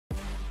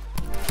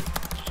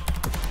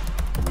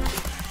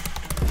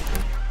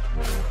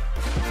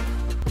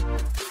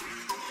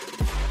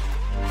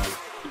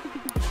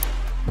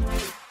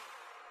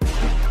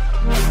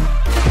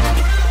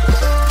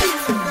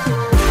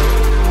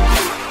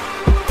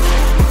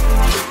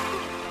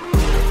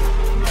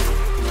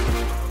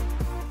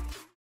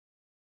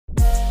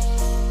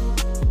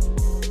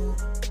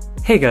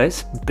Hey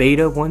guys,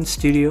 Beta 1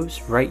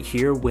 Studios right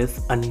here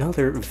with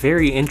another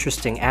very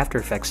interesting After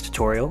Effects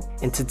tutorial,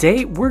 and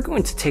today we're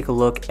going to take a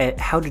look at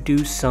how to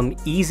do some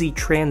easy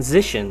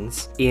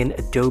transitions in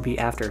Adobe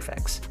After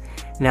Effects.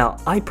 Now,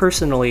 I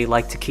personally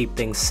like to keep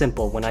things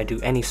simple when I do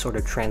any sort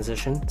of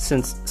transition,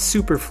 since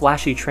super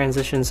flashy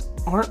transitions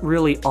aren't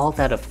really all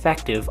that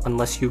effective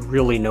unless you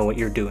really know what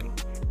you're doing.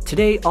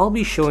 Today, I'll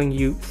be showing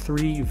you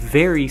 3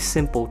 very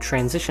simple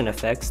transition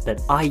effects that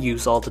I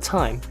use all the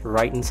time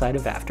right inside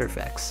of After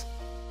Effects.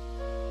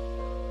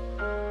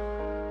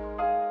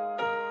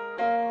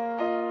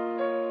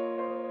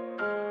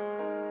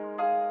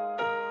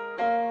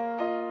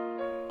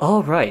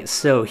 Alright,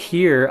 so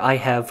here I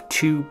have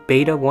 2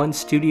 Beta 1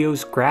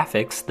 Studios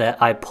graphics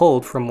that I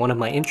pulled from one of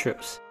my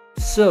intros.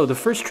 So the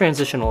first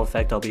transitional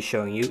effect I'll be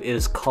showing you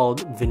is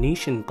called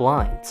Venetian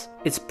blinds.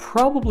 It's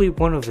probably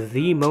one of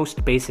the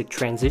most basic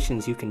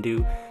transitions you can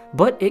do,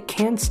 but it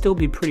can still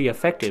be pretty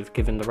effective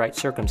given the right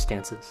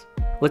circumstances.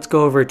 Let's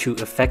go over to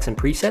Effects and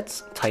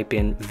Presets, type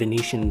in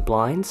Venetian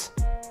blinds,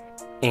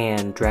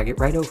 and drag it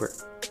right over.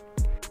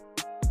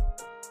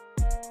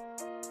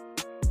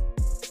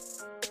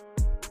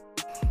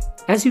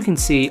 As you can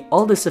see,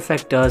 all this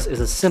effect does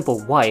is a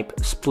simple wipe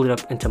split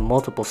up into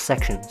multiple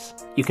sections.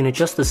 You can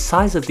adjust the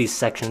size of these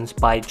sections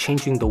by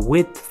changing the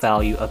width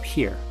value up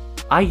here.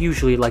 I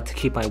usually like to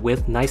keep my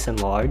width nice and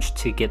large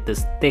to get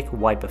this thick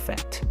wipe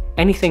effect.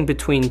 Anything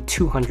between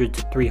 200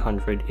 to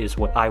 300 is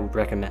what I would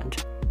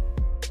recommend.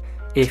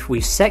 If we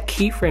set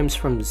keyframes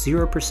from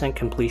 0%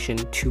 completion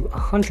to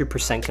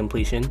 100%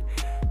 completion,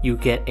 you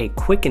get a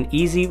quick and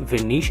easy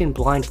Venetian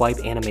blind wipe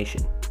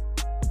animation.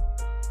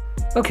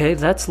 Okay,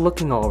 that's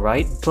looking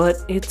alright, but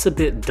it's a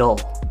bit dull.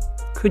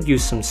 Could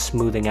use some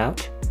smoothing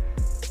out.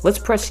 Let's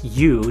press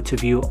U to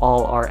view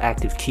all our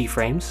active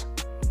keyframes.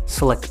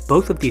 Select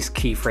both of these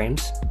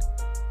keyframes,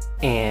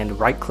 and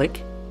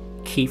right-click,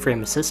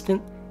 Keyframe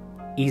Assistant,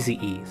 Easy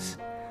Ease.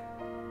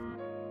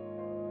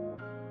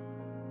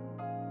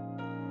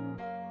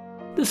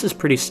 This is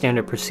pretty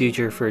standard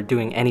procedure for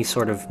doing any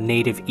sort of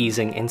native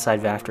easing inside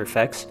of After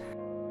Effects.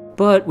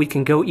 But we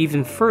can go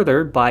even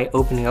further by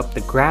opening up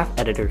the graph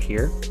editor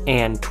here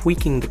and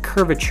tweaking the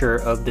curvature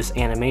of this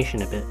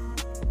animation a bit.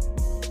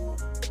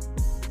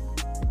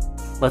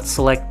 Let's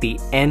select the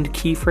end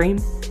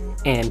keyframe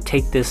and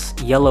take this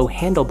yellow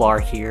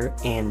handlebar here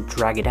and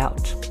drag it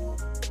out.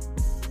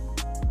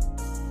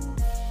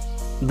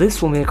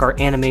 This will make our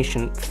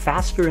animation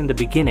faster in the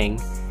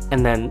beginning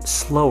and then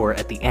slower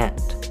at the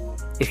end.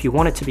 If you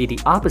want it to be the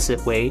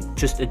opposite way,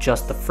 just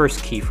adjust the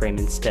first keyframe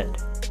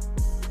instead.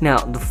 Now,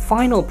 the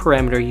final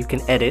parameter you can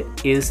edit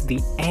is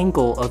the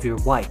angle of your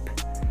wipe.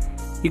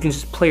 You can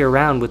just play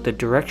around with the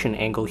direction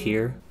angle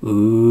here.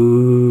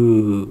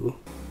 Ooh.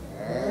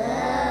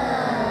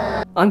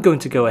 I'm going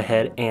to go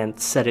ahead and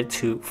set it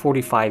to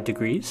 45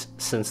 degrees,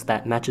 since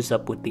that matches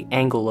up with the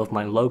angle of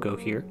my logo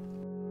here.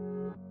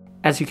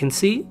 As you can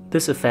see,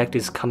 this effect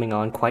is coming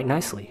on quite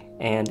nicely,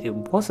 and it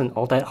wasn't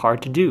all that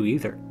hard to do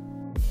either.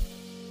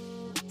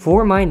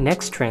 For my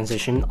next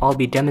transition, I'll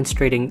be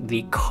demonstrating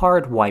the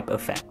card wipe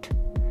effect.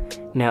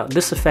 Now,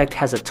 this effect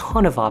has a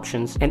ton of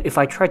options, and if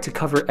I tried to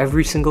cover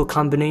every single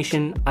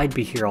combination, I'd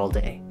be here all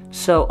day.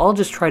 So I'll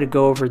just try to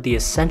go over the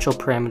essential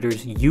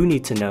parameters you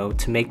need to know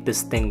to make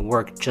this thing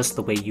work just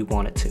the way you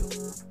want it to.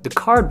 The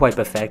card wipe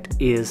effect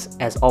is,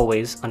 as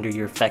always, under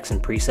your effects and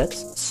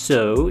presets,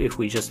 so if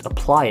we just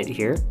apply it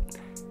here,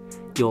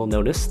 you'll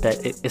notice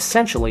that it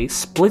essentially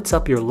splits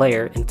up your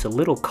layer into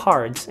little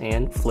cards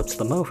and flips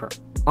them over.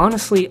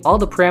 Honestly, all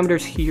the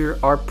parameters here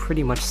are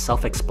pretty much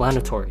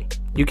self-explanatory.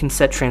 You can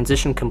set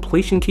transition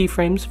completion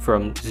keyframes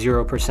from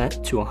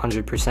 0% to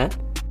 100%,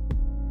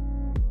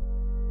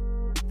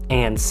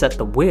 and set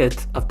the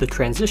width of the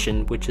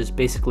transition, which is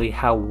basically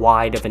how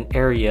wide of an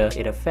area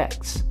it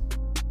affects.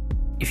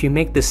 If you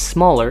make this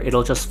smaller,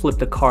 it'll just flip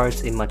the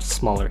cards in much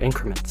smaller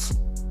increments.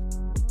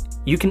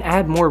 You can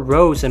add more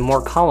rows and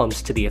more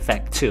columns to the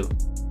effect too.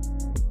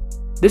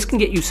 This can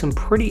get you some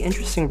pretty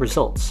interesting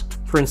results.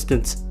 For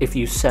instance, if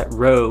you set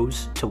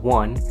rows to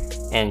 1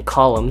 and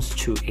columns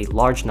to a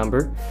large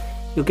number,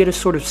 you'll get a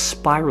sort of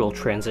spiral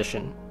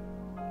transition.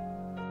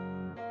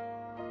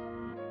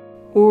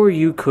 Or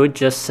you could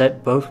just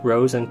set both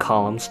rows and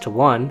columns to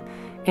 1,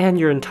 and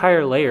your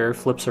entire layer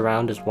flips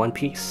around as one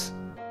piece.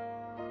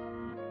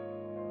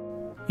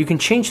 You can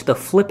change the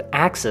flip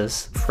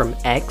axis from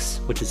X,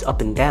 which is up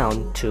and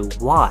down, to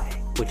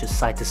Y, which is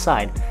side to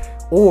side,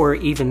 or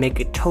even make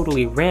it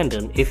totally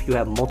random if you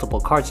have multiple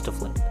cards to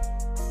flip.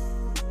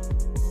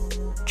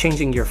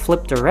 Changing your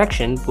flip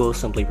direction will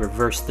simply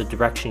reverse the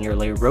direction your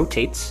layer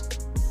rotates.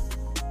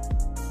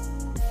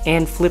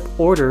 And flip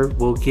order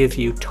will give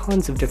you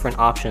tons of different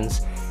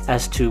options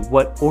as to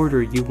what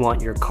order you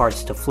want your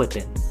cards to flip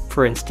in.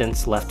 For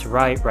instance, left to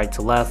right, right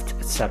to left,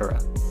 etc.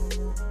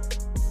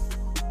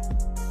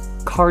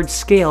 Card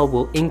scale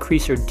will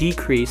increase or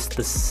decrease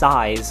the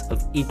size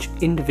of each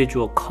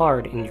individual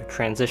card in your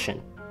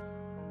transition.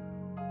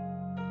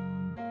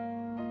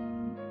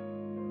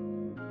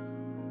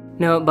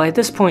 Now, by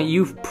this point,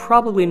 you've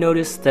probably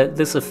noticed that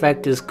this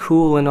effect is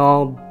cool and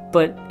all,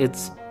 but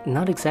it's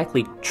not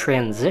exactly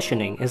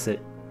transitioning, is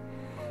it?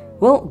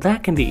 Well,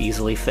 that can be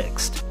easily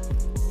fixed.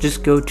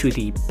 Just go to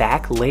the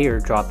back layer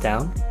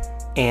dropdown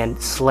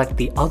and select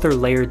the other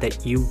layer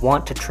that you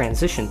want to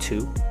transition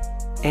to,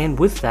 and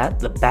with that,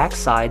 the back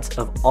sides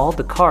of all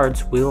the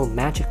cards will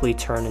magically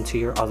turn into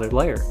your other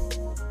layer.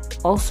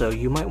 Also,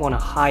 you might want to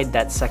hide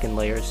that second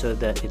layer so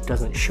that it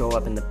doesn't show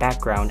up in the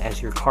background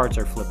as your cards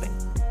are flipping.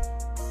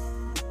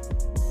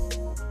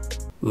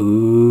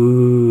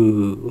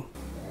 Ooh.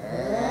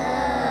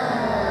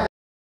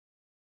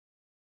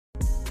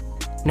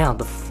 Now,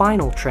 the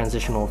final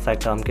transitional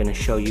effect I'm going to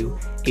show you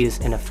is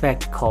an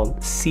effect called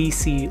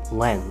CC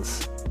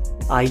Lens.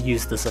 I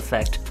use this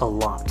effect a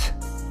lot.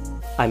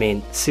 I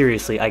mean,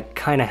 seriously, I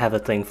kinda have a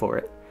thing for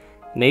it.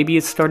 Maybe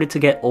it's started to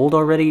get old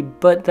already,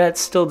 but that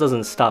still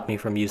doesn't stop me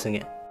from using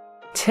it.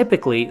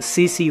 Typically,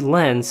 CC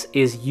Lens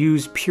is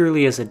used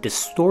purely as a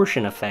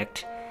distortion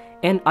effect,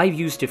 and I've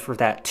used it for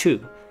that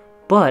too.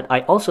 But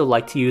I also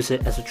like to use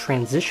it as a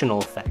transitional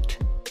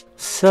effect.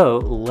 So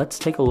let's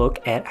take a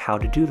look at how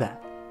to do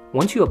that.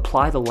 Once you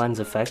apply the lens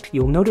effect,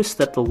 you'll notice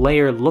that the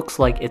layer looks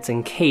like it's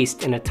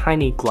encased in a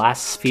tiny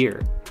glass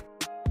sphere.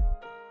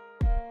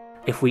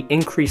 If we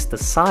increase the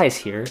size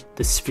here,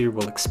 the sphere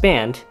will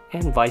expand,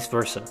 and vice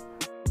versa.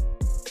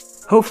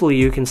 Hopefully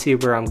you can see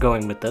where I'm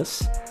going with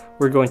this.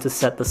 We're going to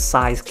set the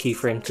size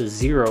keyframe to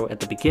 0 at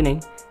the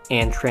beginning,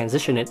 and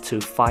transition it to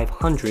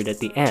 500 at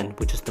the end,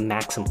 which is the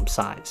maximum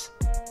size.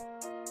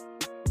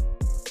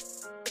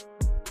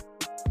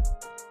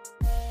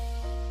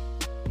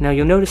 Now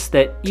you'll notice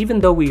that even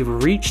though we've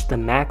reached the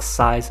max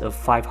size of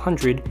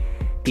 500,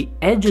 the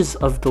edges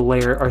of the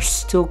layer are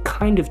still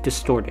kind of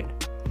distorted.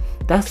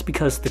 That's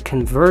because the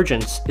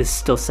convergence is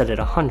still set at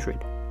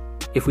 100.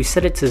 If we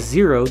set it to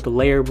 0, the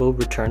layer will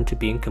return to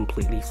being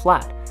completely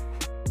flat.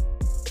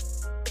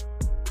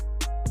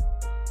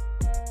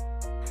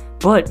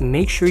 But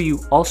make sure you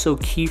also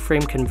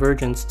keyframe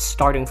convergence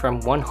starting from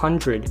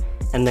 100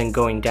 and then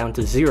going down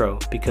to 0,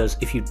 because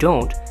if you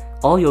don't,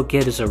 all you'll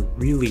get is a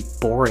really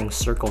boring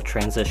circle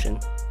transition.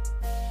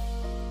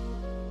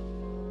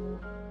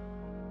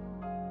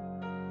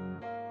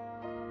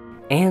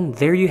 And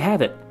there you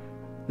have it.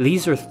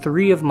 These are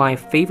 3 of my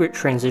favorite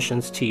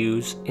transitions to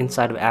use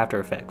inside of After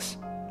Effects.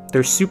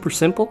 They're super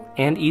simple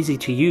and easy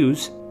to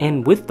use,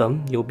 and with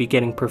them, you'll be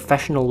getting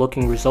professional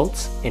looking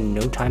results in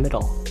no time at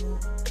all.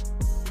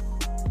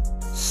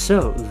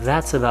 So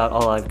that's about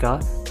all I've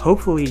got.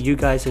 Hopefully you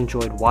guys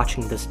enjoyed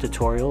watching this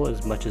tutorial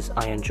as much as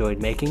I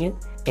enjoyed making it,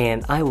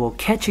 and I will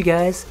catch you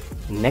guys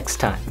next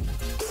time.